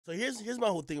So here's my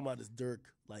whole thing about this Durk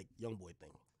like Youngboy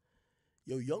thing.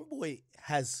 Yo, Youngboy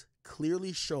has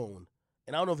clearly shown,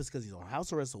 and I don't know if it's because he's on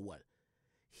house arrest or what.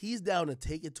 He's down to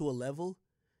take it to a level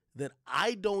that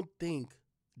I don't think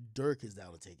Durk is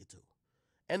down to take it to.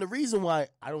 And the reason why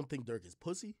I don't think Durk is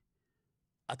pussy,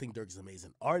 I think Durk is an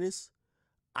amazing artist.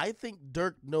 I think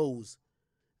Durk knows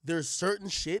there's certain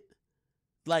shit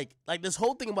like this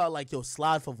whole thing about like yo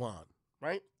slide for Vaughn,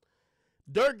 right?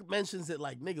 Durk mentions it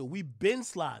like nigga we been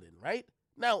sliding, right?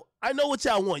 Now I know what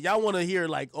y'all want. Y'all want to hear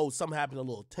like oh something happened to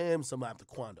Lil Tim, something happened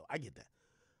to Quando. I get that,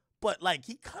 but like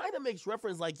he kind of makes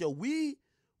reference like yo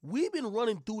we've been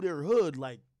running through their hood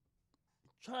like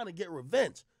trying to get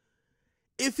revenge.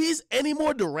 If he's any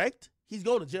more direct, he's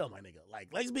going to jail, my nigga. Like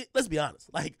let's be honest.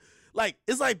 Like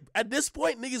it's like at this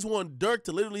point niggas want Durk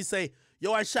to literally say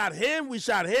yo I shot him, we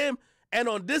shot him. And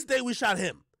on this day, we shot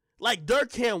him. Like,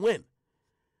 Durk can't win.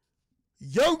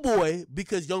 Youngboy,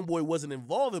 because Youngboy wasn't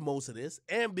involved in most of this,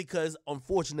 and because,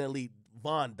 unfortunately,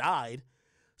 Vaughn died,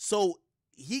 so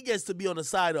he gets to be on the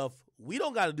side of, we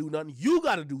don't got to do nothing, you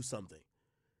got to do something.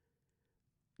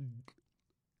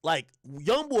 Like,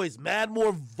 Youngboy's mad,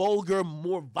 more vulgar,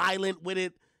 more violent with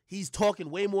it. He's talking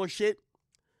way more shit.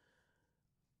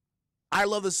 I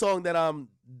love the song that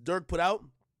Durk put out.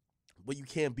 But you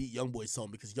can't beat Youngboy's song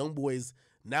because Youngboy's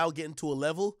now getting to a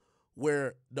level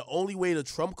where the only way to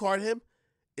trump card him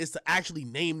is to actually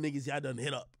name niggas y'all done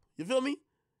hit up. You feel me?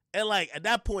 And like at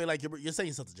that point, like you're sending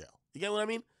yourself to jail. You get what I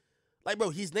mean? Like, bro,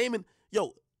 he's naming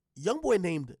Youngboy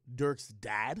named Durk's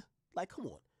dad. Like, come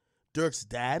on. Durk's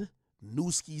dad,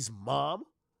 Nooski's mom,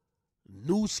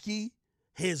 Nooski,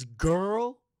 his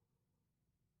girl.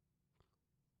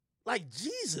 Like,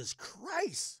 Jesus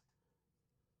Christ.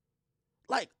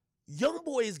 Like,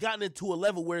 Youngboy has gotten into a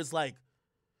level where it's like,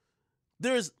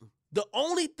 there's the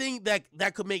only thing that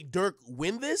could make Durk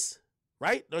win this,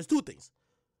 right? There's two things.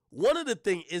 One of the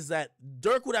things is that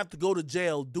Durk would have to go to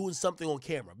jail doing something on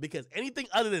camera because anything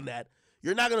other than that,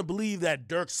 you're not going to believe that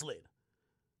Durk slid.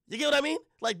 You get what I mean?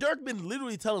 Like, Durk been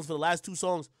literally telling us for the last two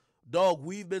songs, dog,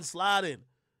 we've been sliding.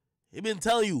 He been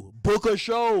telling you, book a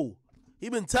show. He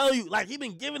been telling you, like, he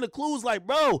been giving the clues like,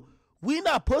 bro, we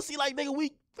not pussy. Like, nigga,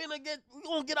 we gonna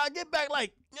get our get back.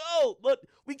 Like, yo, but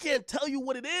we can't tell you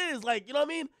what it is. Like, you know what I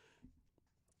mean?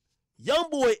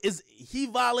 Youngboy he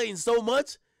violating so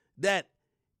much that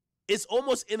it's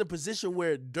almost in a position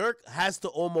where Durk has to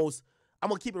almost, I'm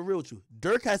gonna keep it real with you.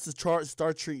 Durk has to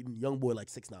start treating Youngboy like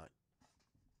 6ix9ine.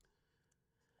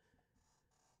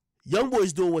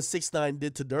 Youngboy's doing what 6ix9ine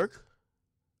did to Durk,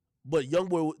 but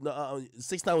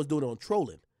 6ix9ine was doing it on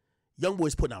trolling.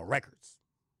 Youngboy's putting out records.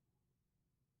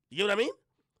 You get what I mean?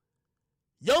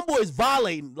 Youngboy's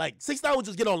violating, like 6ix9ine would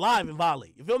just get on live and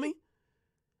violate. You feel me?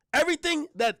 Everything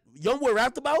that Youngboy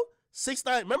rapped about,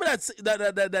 6ix9ine. Remember that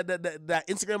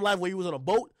Instagram live where he was on a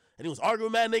boat and he was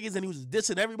arguing with mad niggas and he was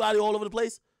dissing everybody all over the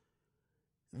place?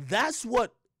 That's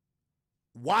what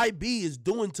YB is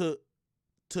doing to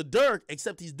Durk,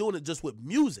 except he's doing it just with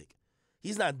music.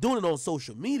 He's not doing it on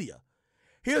social media.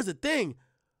 Here's the thing.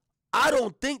 I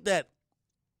don't think that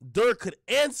Durk could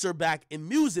answer back in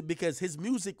music because his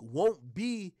music won't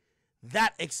be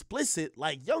that explicit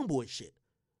like Youngboy shit.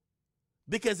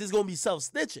 Because it's gonna be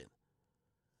self-snitching.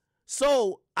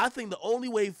 So I think the only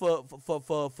way for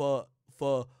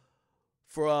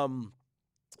I'm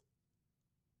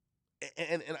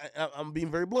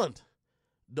being very blunt.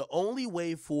 The only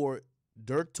way for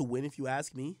Durk to win, if you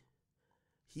ask me,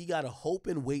 he gotta hope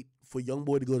and wait for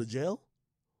Youngboy to go to jail.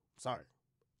 Sorry.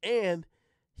 And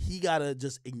he gotta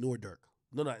just ignore Durk.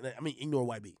 Ignore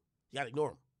YB. You gotta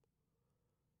ignore him.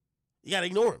 You gotta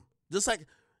ignore him. Just like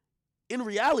in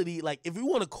reality, like if we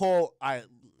want to call,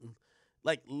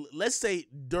 let's say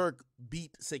Durk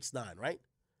beat 6ix9ine, right?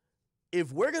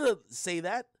 If we're gonna say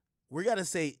that, we gotta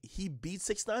say he beat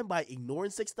 6ix9ine by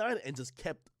ignoring 6ix9ine and just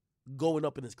kept going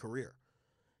up in his career.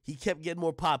 He kept getting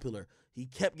more popular. He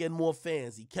kept getting more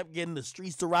fans. He kept getting the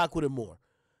streets to rock with him more.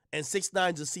 And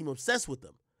 6ix9ine just seemed obsessed with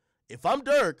him. If I'm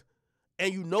Durk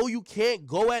and you know you can't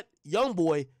go at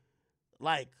Youngboy,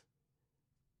 like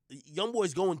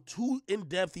Youngboy's going too in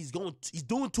depth, he's doing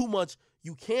too much.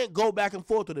 You can't go back and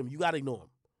forth with him. You gotta ignore him.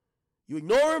 You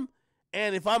ignore him,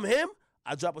 and if I'm him,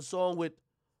 I drop a song with.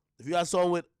 If you got a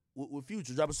song with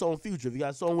Future, drop a song with Future. If you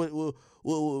got a song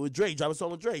with Drake, drop a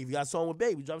song with Drake. If you got a song with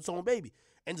Baby, drop a song with Baby,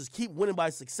 and just keep winning by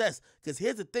success. Because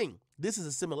here's the thing: this is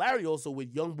a similarity also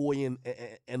with Youngboy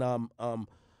and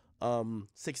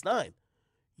 6ix9ine.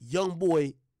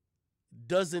 Youngboy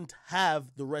doesn't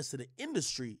have the rest of the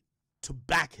industry to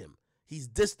back him. He's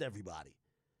dissed everybody.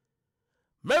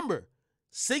 Remember,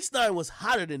 6ix9ine was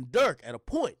hotter than Durk at a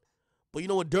point. But you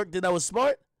know what Durk did that was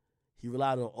smart? He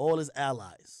relied on all his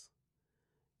allies.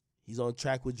 He's on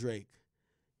track with Drake.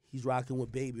 He's rocking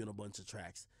with Baby on a bunch of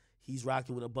tracks. He's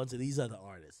rocking with a bunch of these other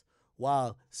artists.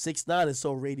 While 6ix9ine is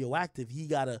so radioactive,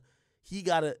 the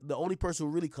only person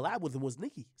who really collabed with him was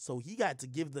Nicki. So he got to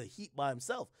give the heat by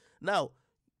himself. Now,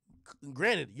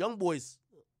 granted, Youngboy's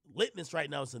litness right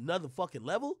now is another fucking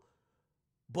level.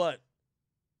 But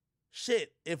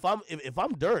shit, if I'm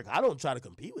Durk, I don't try to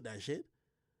compete with that shit.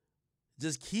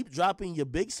 Just keep dropping your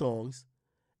big songs,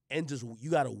 and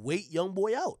you gotta wait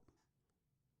Youngboy out.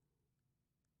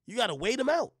 You gotta wait him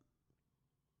out.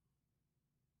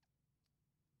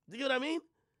 You know what I mean?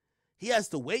 He has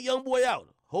to wait Youngboy out.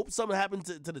 Hope something happens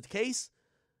to the case,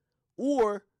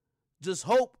 or just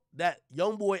hope that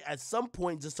Youngboy at some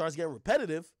point just starts getting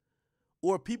repetitive,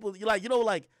 or people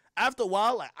like after a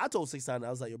while, like I told 6ix9ine, I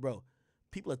was like, yo, bro,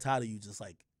 people are tired of you just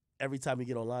like every time you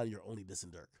get online, you're only dissing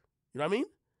Durk. You know what I mean?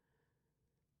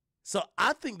 So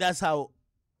I think that's how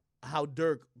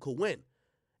Durk could win.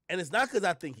 And it's not because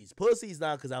I think he's pussy. It's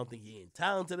not because I don't think he ain't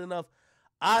talented enough.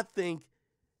 I think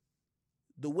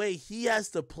the way he has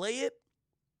to play it,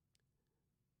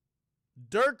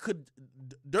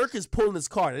 Durk is pulling his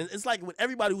card. And it's like with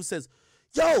everybody who says,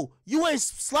 yo, you ain't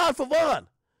slide for Von.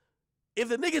 If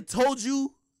the nigga told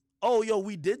you, oh, yo,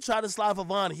 we did try to slide for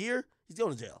Von here, he's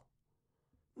going to jail.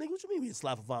 Nigga, what you mean we didn't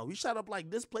slide for Von? We shot up like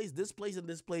this place, and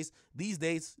this place. These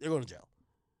dates, they're going to jail.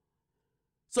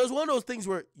 So it's one of those things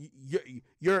where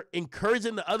you're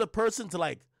encouraging the other person to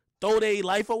like throw their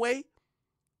life away,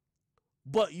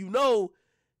 but you know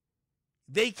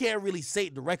they can't really say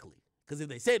it directly. Because if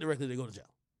they say it directly, they go to jail.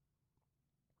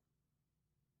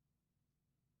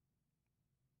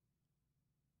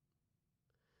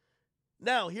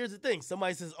 Now, here's the thing.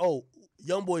 Somebody says, oh,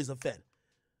 Youngboy's a Fed.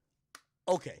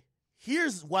 Okay,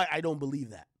 here's why I don't believe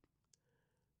that.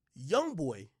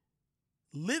 Youngboy,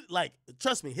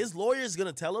 trust me, his lawyer is going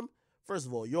to tell him, first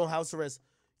of all, you're on house arrest.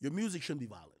 Your music shouldn't be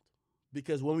violent.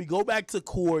 Because when we go back to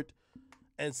court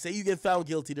and say you get found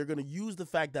guilty, they're going to use the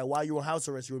fact that while you were on house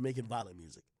arrest, you were making violent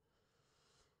music.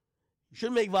 You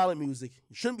shouldn't make violent music.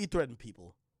 You shouldn't be threatening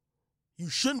people. You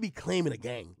shouldn't be claiming a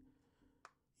gang.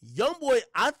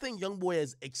 I think Youngboy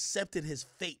has accepted his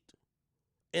fate.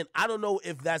 And I don't know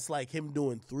if that's like him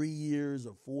doing 3 years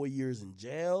or 4 years in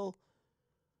jail,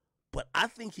 but I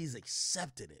think he's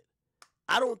accepted it.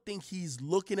 I don't think he's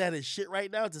looking at his shit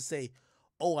right now to say,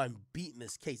 oh, I'm beating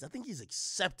this case. I think he's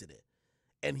accepted it.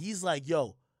 And he's like,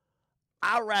 yo,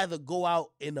 I'd rather go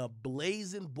out in a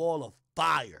blazing ball of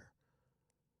fire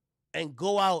and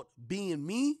go out being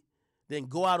me than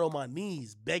go out on my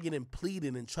knees begging and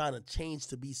pleading and trying to change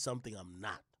to be something I'm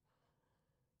not.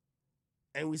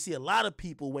 And we see a lot of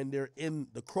people when they're in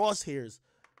the crosshairs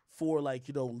for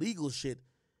legal shit,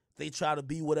 they try to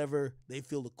be whatever they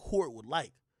feel the court would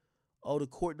like. Oh, the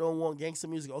court don't want gangster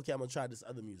music? Okay, I'm going to try this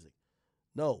other music.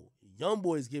 No,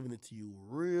 Youngboy is giving it to you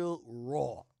real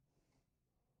raw.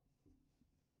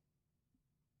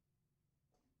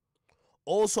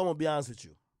 Also, I'm going to be honest with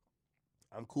you.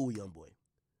 I'm cool with Youngboy.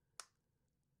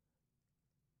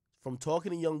 From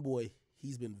talking to Youngboy,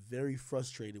 he's been very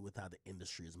frustrated with how the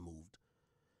industry has moved.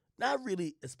 Not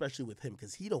really, especially with him,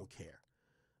 because he don't care.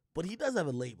 But he does have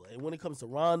a label. And when it comes to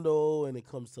Rondo and it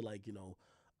comes to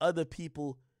other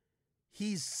people,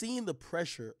 he's seen the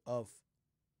pressure of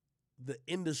the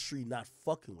industry not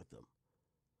fucking with them.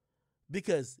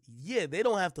 Because, yeah, they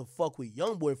don't have to fuck with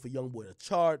Youngboy for Youngboy to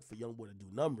chart, for Youngboy to do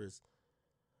numbers.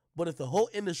 But if the whole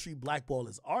industry blackball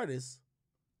his artists,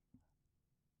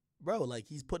 bro,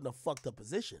 he's put in a fucked up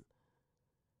position.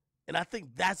 And I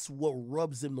think that's what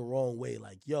rubs him the wrong way.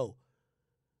 Like, yo,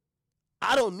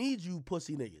 I don't need you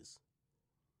pussy niggas.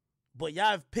 But y'all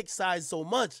have picked sides so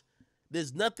much,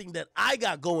 there's nothing that I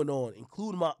got going on,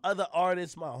 including my other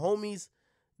artists, my homies,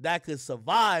 that could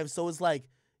survive. So it's like,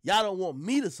 y'all don't want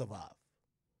me to survive.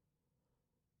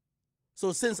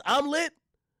 So since I'm lit,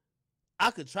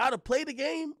 I could try to play the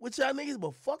game with y'all niggas,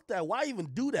 but fuck that. Why even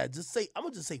do that? I'm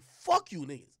going to just say, fuck you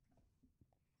niggas.